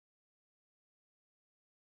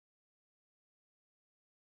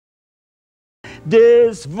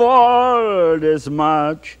This world is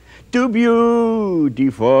much too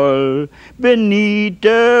beautiful beneath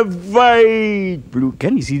the white blue.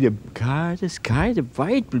 Can you see the sky, the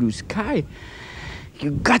white blue sky?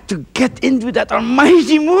 You got to get into that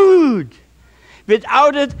almighty mood.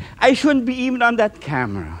 Without it, I shouldn't be even on that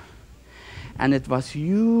camera. And it was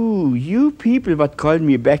you people what called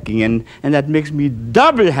me back again, and that makes me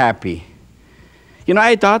double happy. You know,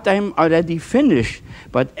 I thought I'm already finished,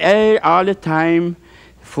 but all the time,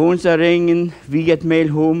 phones are ringing, we get mail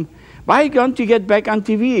home. Why don't you get back on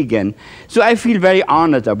TV again? So I feel very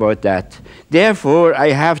honored about that. Therefore, I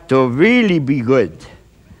have to really be good.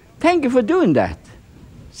 Thank you for doing that.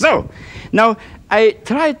 So, now, I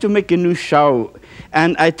tried to make a new show,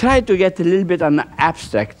 and I tried to get a little bit on the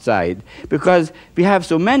abstract side, because we have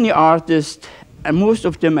so many artists, and most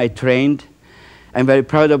of them I trained. I'm very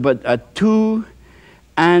proud about two,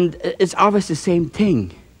 and it's always the same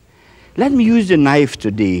thing. Let me use the knife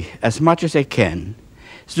today as much as I can.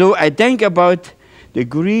 So I think about the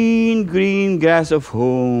green, green grass of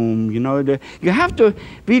home. You know, you have to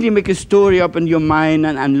really make a story up in your mind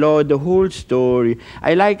and load the whole story.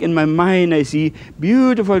 I like in my mind, I see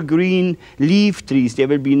beautiful green leaf trees. There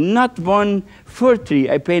will be not one fir tree.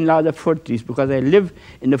 I paint a lot of fir trees because I live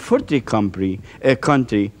in the fir tree country.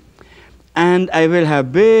 And I will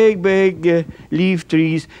have big, big leaf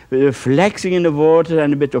trees flexing in the water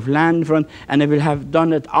and a bit of land in front. And I will have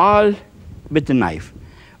done it all with the knife.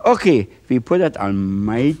 Okay, we put that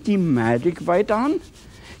almighty magic white on.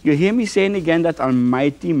 You hear me saying again that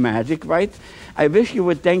almighty magic white? I wish you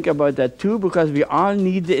would think about that too, because we all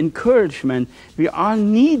need the encouragement. We all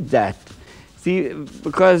need that. See,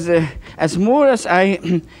 because as more as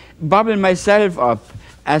I bubble myself up,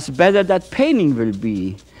 as better that painting will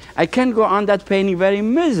be. I can go on that painting very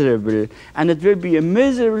miserable, and it will be a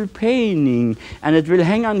miserable painting, and it will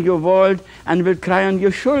hang on your wall and will cry on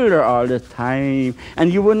your shoulder all the time,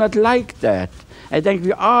 and you will not like that. I think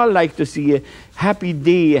we all like to see a happy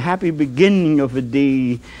day, a happy beginning of a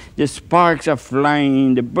day. The sparks are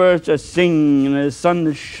flying, the birds are singing, and the sun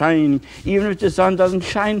is shining. Even if the sun doesn't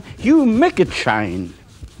shine, you make it shine.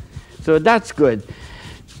 So that's good.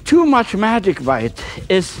 Too much magic white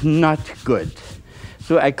is not good.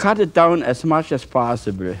 So I cut it down as much as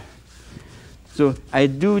possible. So I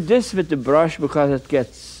do this with the brush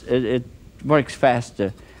because it works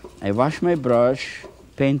faster. I wash my brush,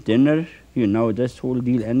 paint thinner, you know this whole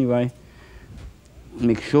deal anyway.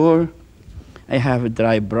 Make sure I have a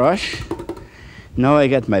dry brush. Now I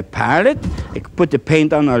get my palette. I put the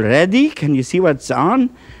paint on already. Can you see what's on?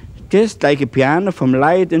 Just like a piano, from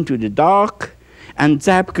light into the dark. And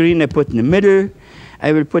sap green I put in the middle.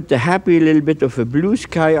 I will put the happy little bit of a blue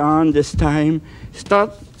sky on this time.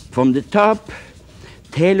 Start from the top.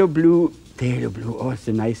 Phthalo blue. Oh, it's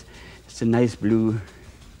a nice blue.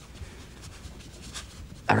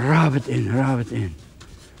 Rub it in.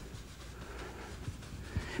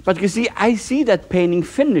 But you see, I see that painting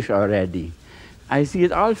finished already. I see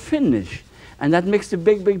it all finished. And that makes a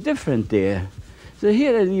big, big difference there. So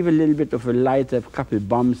here I leave a little bit of a light, a couple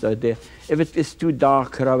bumps out there. If it is too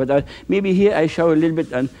dark, rub it out. Maybe here I show a little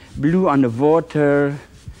bit on blue on the water.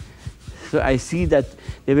 So I see that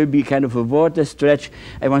there will be kind of a water stretch.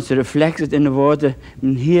 I want to reflect it in the water.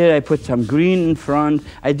 And here I put some green in front.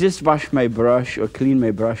 I just wash my brush or clean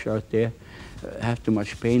my brush out there. I have too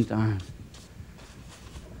much paint on.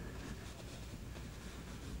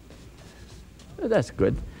 So that's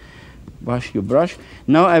good. Wash your brush.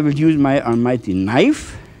 Now I will use my almighty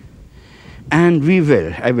knife, and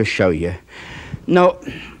I will show you. Now,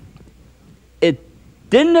 a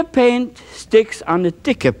thinner paint sticks on a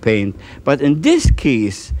thicker paint, but in this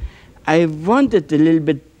case, I wanted a little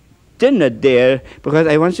bit thinner there because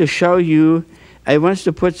I want to show you, I want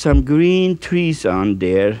to put some green trees on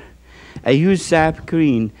there. I use sap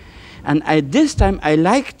green, and this time I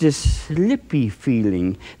like this slippy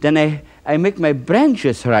feeling. Then I make my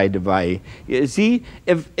branches right away. You see,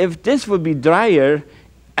 if this would be drier,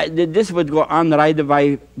 this would go on right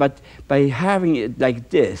away, but by having it like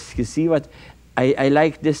this, you see what, I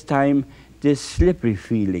like this time, this slippery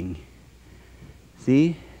feeling.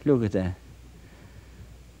 See, look at that.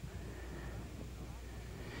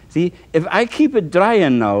 See, if I keep it drier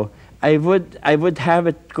now, I would have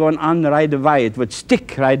it going on right away, it would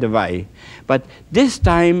stick right away. But this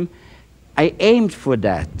time, I aimed for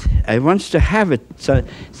that. I want to have it. So,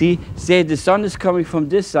 see, say the sun is coming from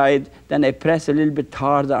this side, then I press a little bit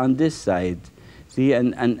harder on this side. See,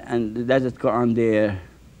 and let it go on there.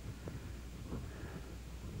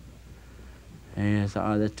 There's the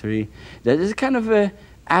other tree. That is kind of a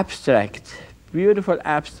abstract, beautiful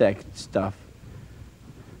abstract stuff.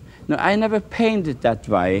 No, I never painted that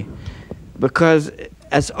way, because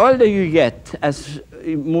as older you get, as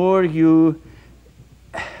more you,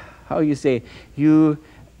 how you say, you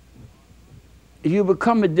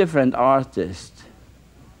become a different artist.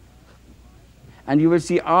 And you will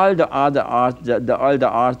see all the other older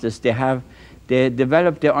artists, they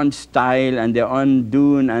develop their own style and their own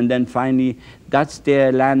doing, and then finally that's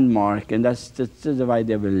their landmark, and that's the way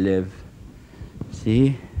they will live.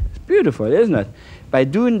 See? It's beautiful, isn't it? By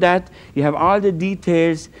doing that, you have all the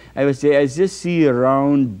details. I would say, I just see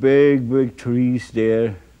around big trees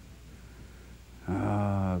there.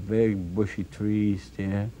 Ah, big bushy trees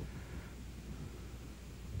there.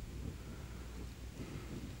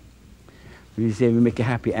 We say we make a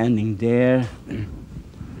happy ending there.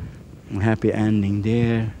 Happy ending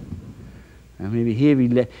there. And maybe here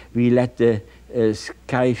we let the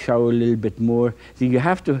sky show a little bit more. So you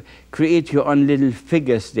have to create your own little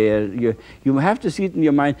figures there. You have to see it in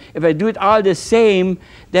your mind. If I do it all the same,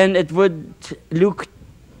 then it would look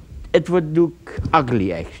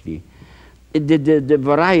ugly, actually. The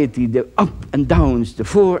variety, the up and downs, the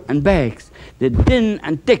fore and backs, the thin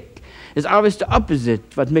and thick, is always the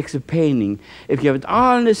opposite what makes a painting. If you have it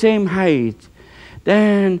all in the same height,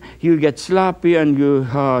 then you get sloppy and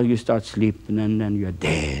you start sleeping, and then you're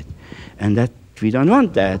dead. And that we don't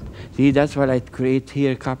want that. See, that's why I create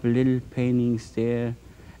here a couple little paintings there,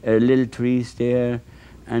 little trees there.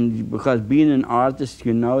 And because being an artist,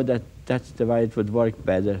 you know that that's the way it would work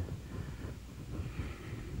better.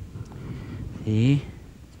 See?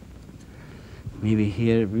 Maybe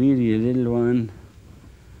here really a little one.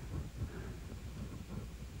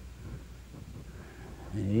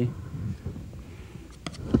 See?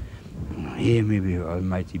 Here maybe an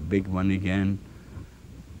almighty big one again.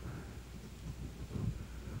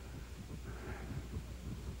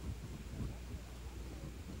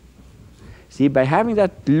 See, by having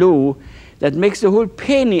that low, that makes the whole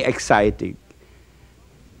painting exciting.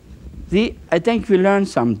 See, I think we learn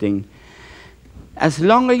something. As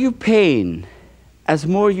longer you paint, as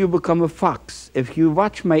more you become a fox. If you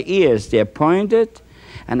watch my ears, they're pointed,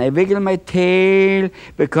 and I wiggle my tail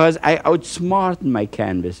because I outsmarten my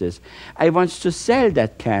canvases. I want to sell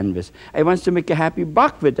that canvas. I want to make a happy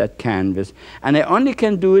buck with that canvas. And I only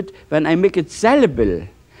can do it when I make it sellable.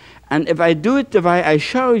 And if I do it the way I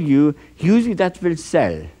show you, usually that will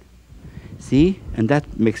sell. See? And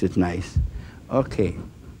that makes it nice. Okay.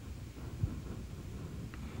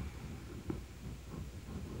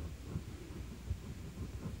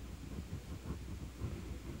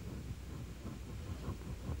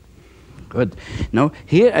 Good. Now,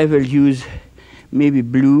 here I will use maybe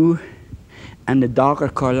blue and a darker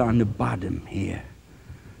color on the bottom here.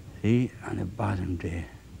 See? On the bottom there.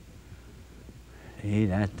 See,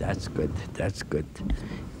 that's good. That's good.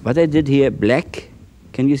 What I did here, black.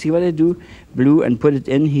 Can you see what I do? Blue, and put it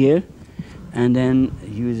in here. And then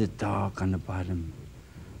use it dark on the bottom.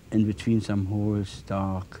 In between some holes,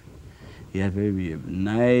 dark. You have very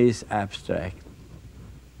nice abstract.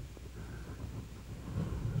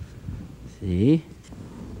 See?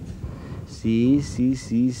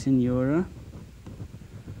 See, Senora?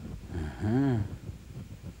 Uh-huh.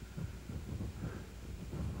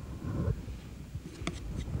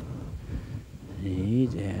 See,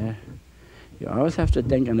 there. You always have to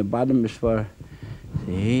think on the bottom is for,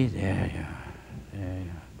 see, there you are. There you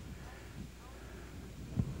are.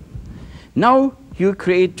 Now you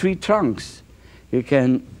create 3 trunks. You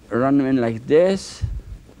can run them in like this.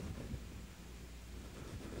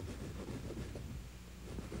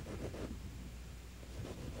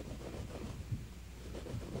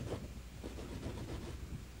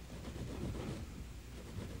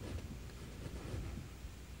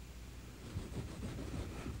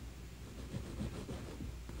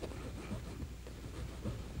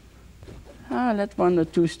 Let 1 or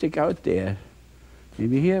 2 stick out there.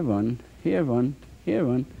 Maybe here one, here one, here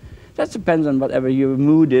one. That depends on whatever your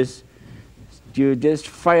mood is. You just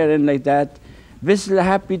fire in like that, whistle a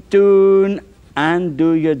happy tune, and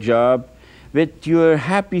do your job with your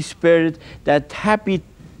happy spirit. That happy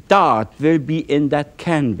thought will be in that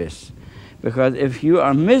canvas. Because if you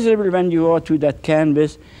are miserable when you go to that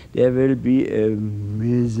canvas, there will be a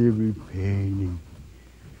miserable painting.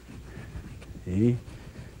 See?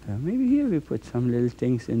 Maybe here we put some little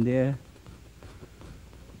things in there.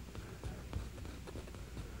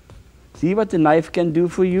 See what the knife can do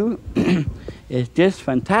for you? It's just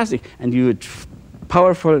fantastic. And you're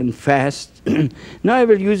powerful and fast. Now I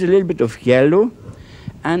will use a little bit of yellow,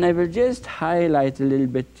 and I will just highlight a little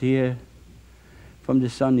bit here from the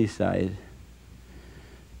sunny side.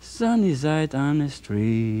 Sunny side on the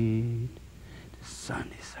street. The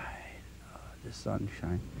sunny side. Oh, the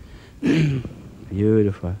sunshine.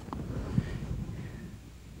 Beautiful.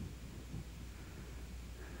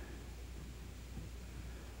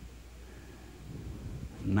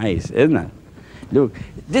 Nice, isn't it? Look,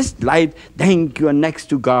 this light, thank you are next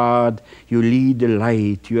to God. You lead the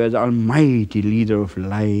light. You are the almighty leader of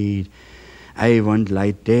light. I want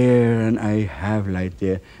light there and I have light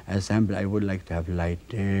there. Example, I would like to have light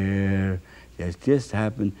there. There's just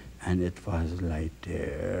happened and it was light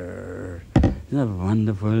there. Isn't that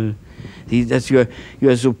wonderful? See, that's you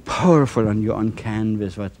are so powerful and you're on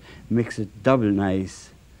canvas, what makes it double nice.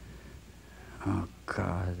 Oh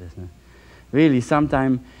God, isn't it? Really,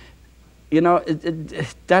 sometimes, you know,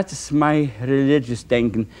 that's my religious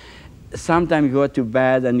thinking. Sometimes you go to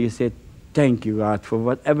bed and you say, thank you, God, for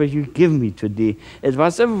whatever you give me today. It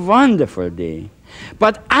was a wonderful day.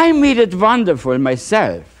 But I made it wonderful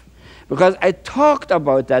myself because I talked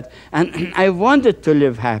about that and I wanted to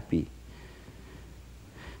live happy.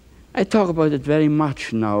 I talk about it very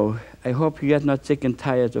much now. I hope you get not sick and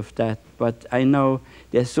tired of that, but I know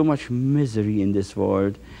there's so much misery in this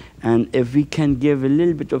world, and if we can give a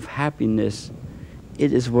little bit of happiness,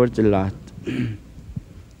 it is worth a lot.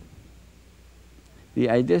 See,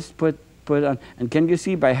 I just put on, and can you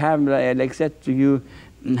see by having, like I said to you,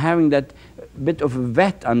 having that bit of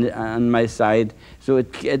wet on my side, so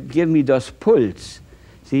it gave me those pulls.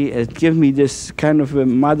 See, it gave me this kind of a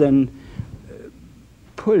modern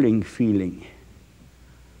pulling feeling.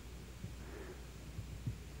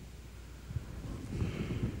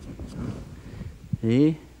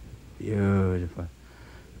 See? Beautiful.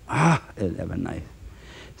 Ah, it's ever nice.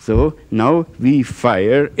 So now we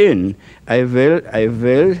fire in. I will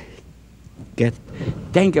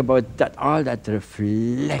think about that, all that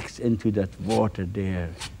reflects into that water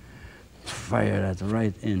there. Fire that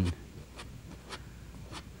right in.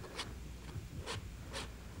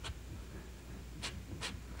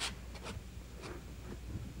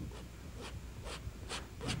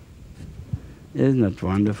 Isn't that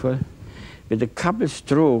wonderful? With a couple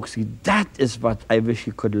strokes, that is what I wish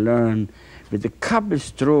you could learn. With a couple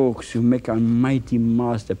strokes, you make a mighty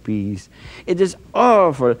masterpiece. It is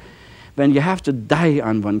awful when you have to die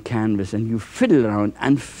on one canvas and you fiddle around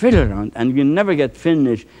and you never get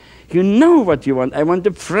finished. You know what you want. I want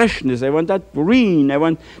the freshness. I want that green. I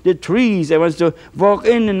want the trees. I want to walk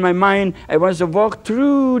in my mind. I want to walk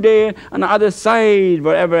through there on the other side,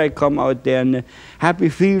 wherever I come out there in the happy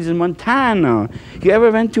fields in Montana. You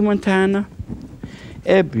ever went to Montana?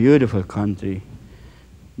 A beautiful country.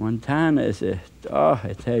 Montana is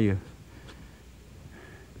I tell you.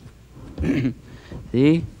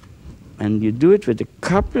 See? And you do it with a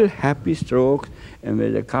couple happy strokes and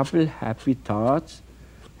with a couple happy thoughts.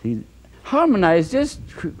 See, harmonize just,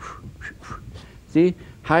 see,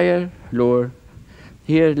 higher, lower,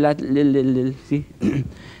 here, little, see.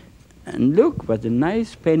 And look, what a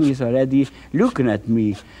nice penny is already looking at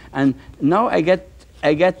me. And now I get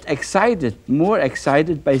excited, more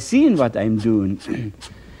excited by seeing what I'm doing.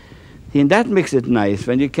 See, and that makes it nice.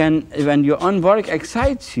 When your own work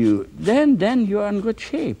excites you, then you're in good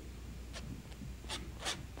shape.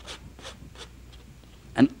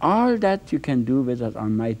 And all that you can do with that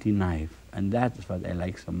almighty knife. And that is what I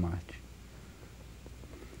like so much.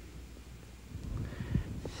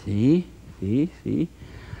 See.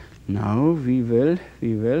 Now we will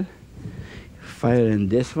fire in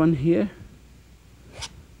this one here.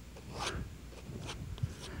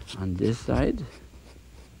 On this side.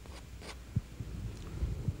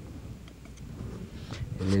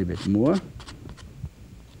 A little bit more.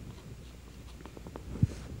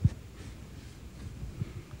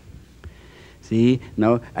 See,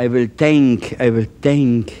 now I will think.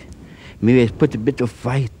 Maybe I put a bit of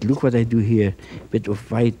white. Look what I do here. Bit of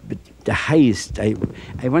white, but the highest. I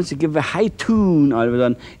want to give a high tune all of a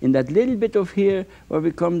sudden. In that little bit of here, where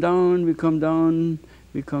we come down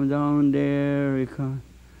there,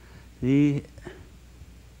 see?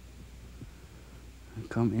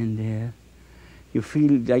 Come in there. You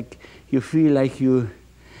feel like you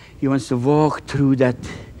want to walk through that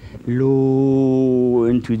low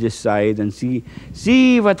into this side and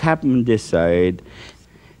see what happened this side.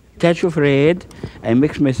 Touch of red. I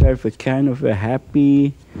mix myself with kind of a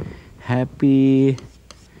happy,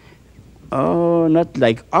 not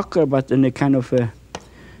like ochre, but in a kind of a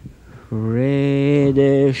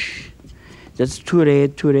reddish. That's too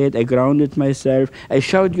red. I grounded myself. I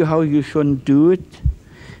showed you how you shouldn't do it.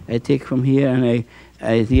 I take from here and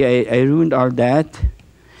I ruined all that.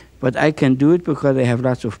 But I can do it because I have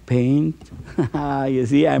lots of paint. You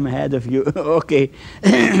see, I'm ahead of you. Okay.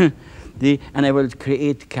 And I will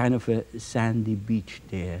create kind of a sandy beach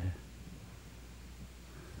there.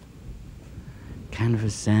 kind of a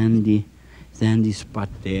sandy spot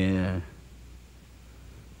there.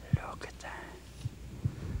 Look at that.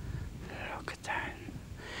 Look at that.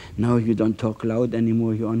 Now you don't talk loud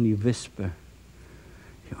anymore, you only whisper.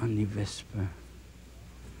 You only whisper.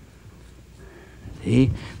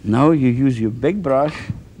 See? Now you use your big brush.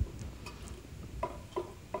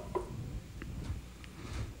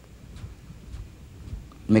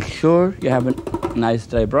 Make sure you have a nice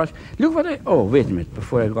dry brush. Look what oh, wait a minute,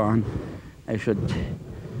 before I go on, I should,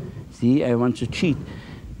 see, I want to cheat.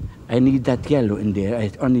 I need that yellow in there.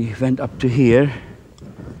 I only went up to here.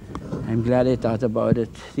 I'm glad I thought about it.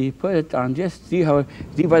 See, put it on, just see how,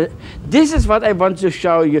 see what, this is what I want to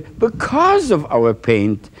show you. Because of our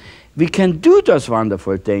paint, we can do those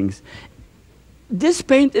wonderful things. This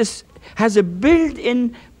paint has a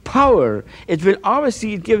built-in power. It will always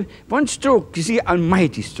give one stroke, you see,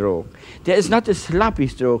 almighty stroke. There is not a sloppy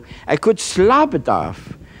stroke. I could slop it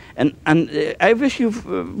off. And I wish you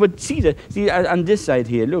would see that. See, on this side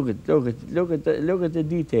here, look at the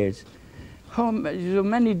details. So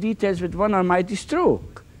many details with one almighty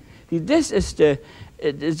stroke. See, this is the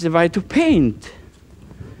way to paint.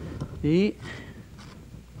 See?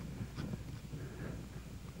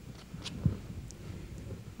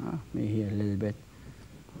 Oh, me here a little bit.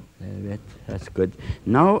 That's good.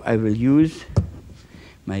 Now I will use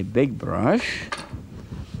my big brush,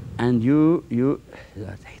 and you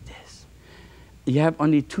like this. You have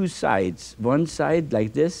only two sides. One side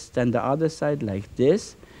like this, then the other side like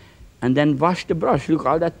this, and then wash the brush. Look,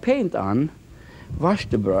 all that paint on. Wash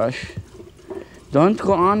the brush. Don't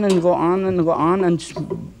go on and go on and go on and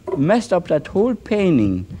mess up that whole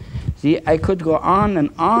painting. See, I could go on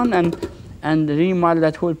and remodel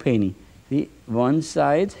that whole painting. See, one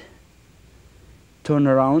side, turn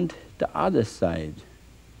around the other side.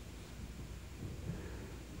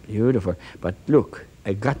 Beautiful. But look,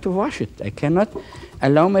 I got to wash it. I cannot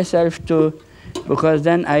allow myself to, because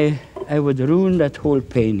then I would ruin that whole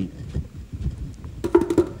painting.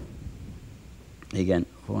 Again,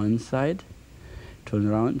 one side, turn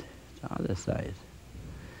around the other side.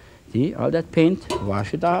 See, all that paint,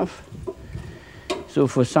 wash it off. So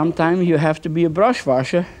for some time you have to be a brush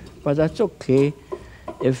washer, but that's okay.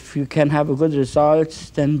 If you can have a good results,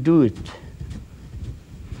 then do it.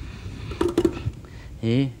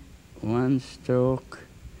 Okay. One stroke,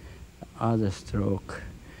 other stroke.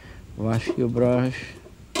 Wash your brush.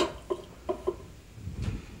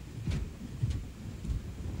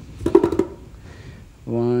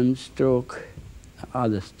 One stroke,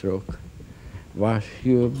 other stroke. Wash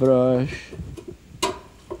your brush.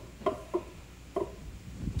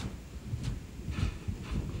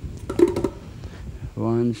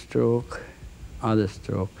 One stroke, other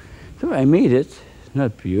stroke. So I made it. It's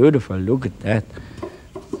not beautiful. Look at that.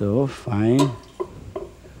 So fine.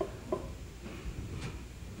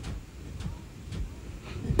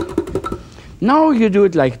 Now you do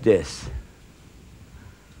it like this.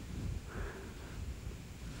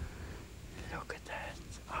 Look at that.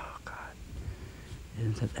 Oh God.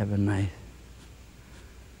 Isn't that ever nice?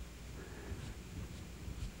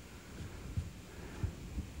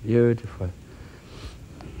 Beautiful.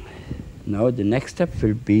 Now the next step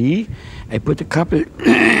will be, I put a couple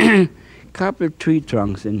tree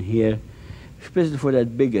trunks in here, especially for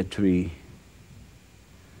that bigger tree.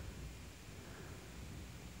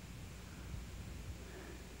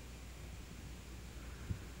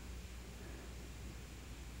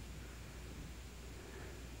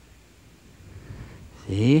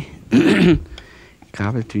 See?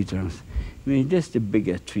 Couple tree trunks. I mean, just the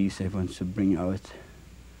bigger trees I want to bring out.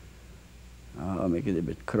 I'll make it a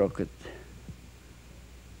bit crooked.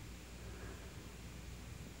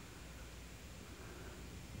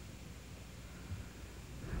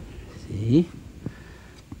 See?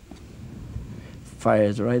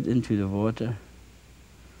 Fires right into the water.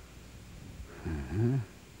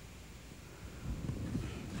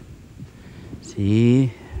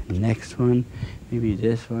 See? Next one, maybe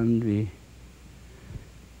this one, we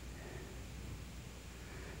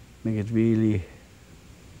make it really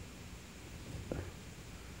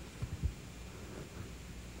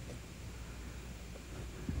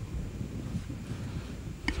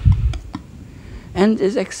and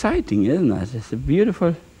it's exciting, isn't it? It's a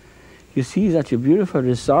beautiful, you see such a beautiful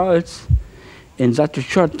results in such a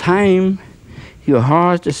short time. Your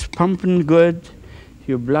heart is pumping good,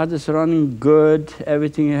 your blood is running good,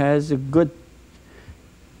 everything has a good,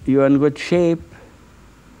 you're in good shape.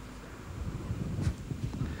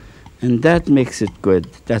 And that makes it good.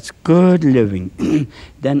 That's good living.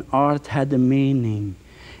 Then art had a meaning.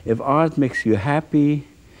 If art makes you happy,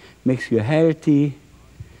 makes you healthy,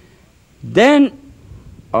 then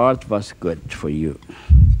art was good for you.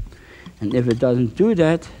 And if it doesn't do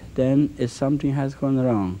that, then something has gone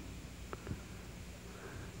wrong.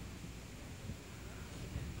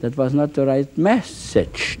 That was not the right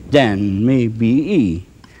message, then maybe.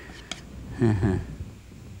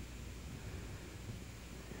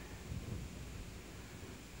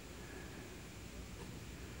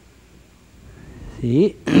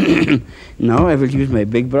 See? Now I will use my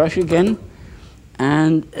big brush again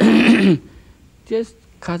and just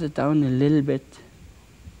cut it down a little bit.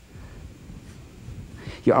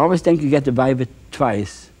 You always think you get to wipe it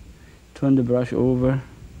twice. Turn the brush over.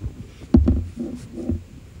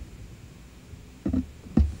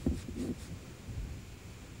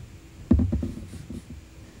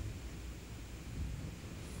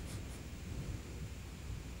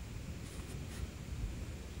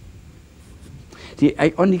 See,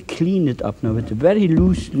 I only clean it up now with a very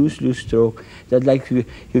loose stroke. That like you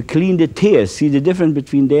clean the tears. See the difference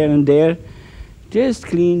between there and there? Just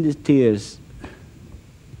clean the tears.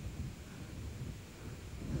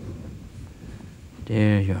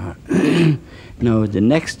 There you are. Now the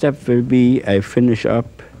next step will be I finish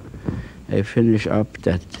up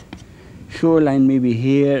that shoreline maybe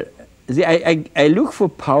here. See, I look for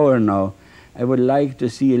power now. I would like to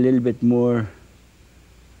see a little bit more.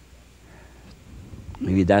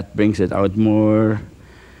 Maybe that brings it out more.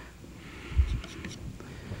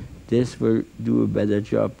 This will do a better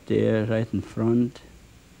job there, right in front.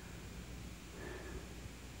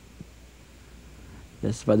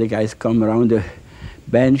 That's why the guys come around the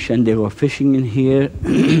bench and they go fishing in here.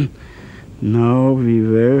 No, we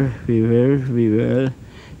will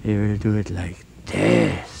do it like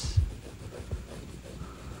this.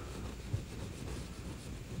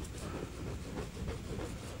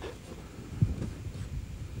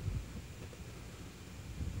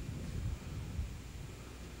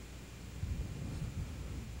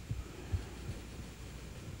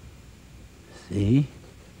 See?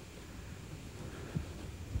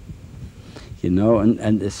 You know,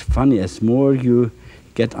 and it's funny, as more you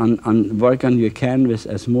get on work on your canvas,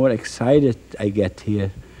 as more excited I get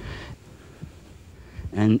here.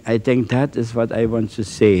 And I think that is what I want to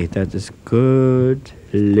say. That is good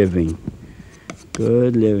living.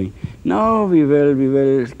 Good living. Now we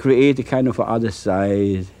will create a kind of other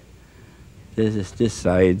side. This is this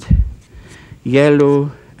side.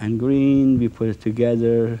 Yellow and green, we put it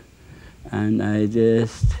together. And I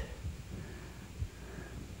just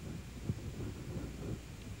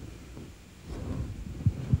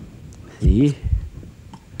see,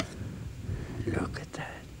 look at that.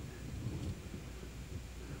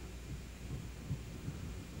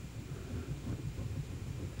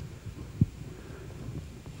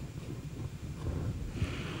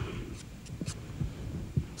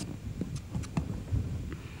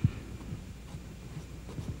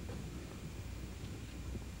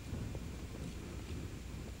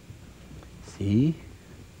 See?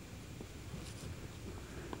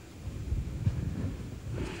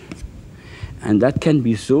 And that can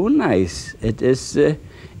be so nice. It is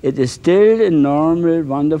still a normal,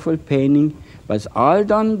 wonderful painting, but it's all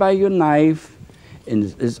done by your knife,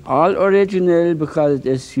 and it's all original because it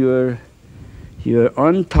is your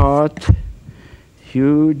untaught.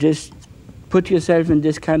 You just put yourself in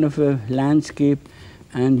this kind of a landscape,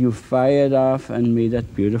 and you fired off and made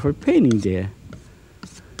that beautiful painting there.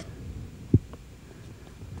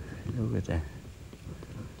 Look at that.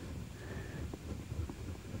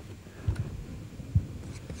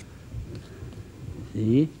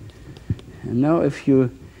 See? And now if you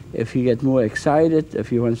get more excited,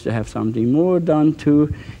 if you want to have something more done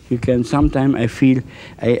too, you can sometime I feel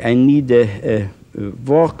I need a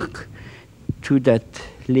walk to that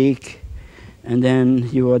lake, and then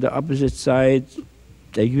you go the opposite side.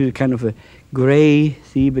 I use a kind of a gray,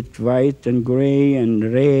 see, but white and gray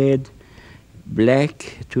and red,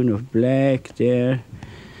 black, a tone of black there.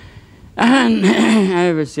 And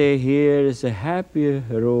I will say here is a happy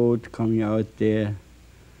road coming out there.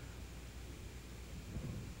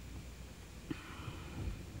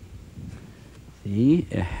 See,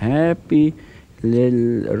 a happy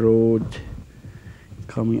little road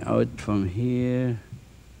coming out from here,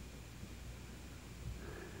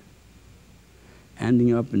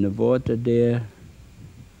 ending up in the water there.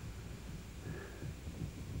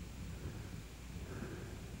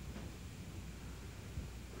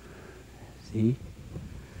 See?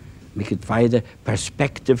 Make it wider,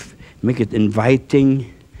 perspective, make it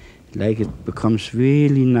inviting, like it becomes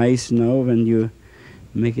really nice now when you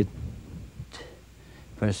make it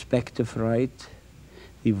perspective right.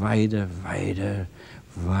 The wider, wider,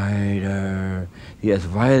 wider. Yes,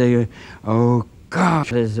 wider. Oh,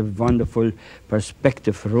 gosh, there's a wonderful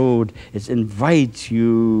perspective road. It invites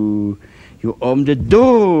you. You open the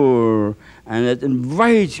door, and it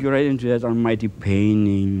invites you right into that almighty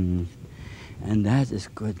painting. And that is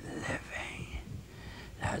good living.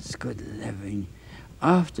 That's good living.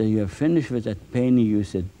 After you're finished with that painting, you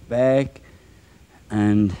sit back,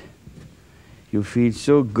 and you feel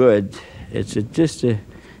so good. It's just a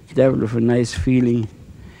devil of a nice feeling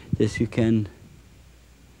that you can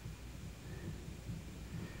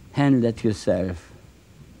handle that yourself.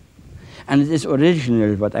 And it is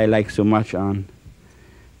original, what I like so much on.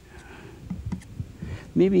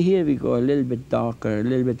 Maybe here we go a little bit darker, a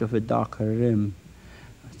little bit of a darker rim.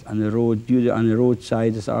 On the road, usually on the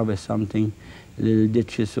roadside, there's always something, little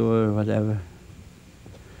ditches or whatever.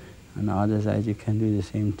 On the other side, you can do the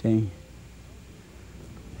same thing.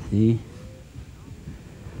 See?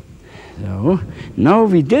 So, now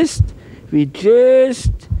we just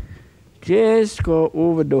go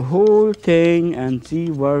over the whole thing and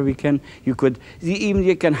see where we can, you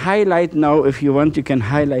can highlight now, if you want, you can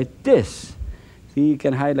highlight this. See, you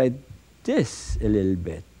can highlight this a little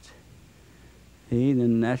bit. See,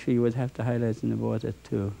 then naturally you would have to highlight in the water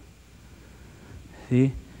too.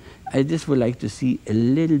 See, I just would like to see a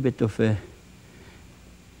little bit of in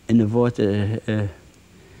the water,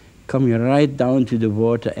 coming right down to the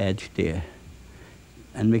water edge there,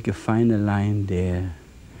 and make a finer line there.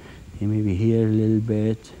 Maybe here a little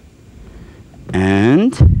bit,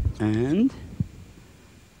 and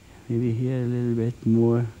maybe here a little bit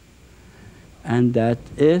more, and that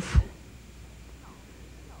is.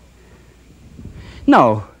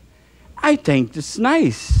 Now, I think it's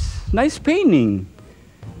nice painting.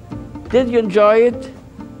 Did you enjoy it?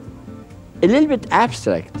 A little bit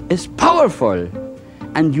abstract. It's powerful,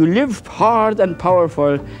 and you live hard and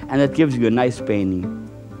powerful, and it gives you a nice painting.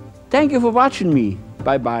 Thank you for watching me.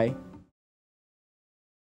 Bye-bye.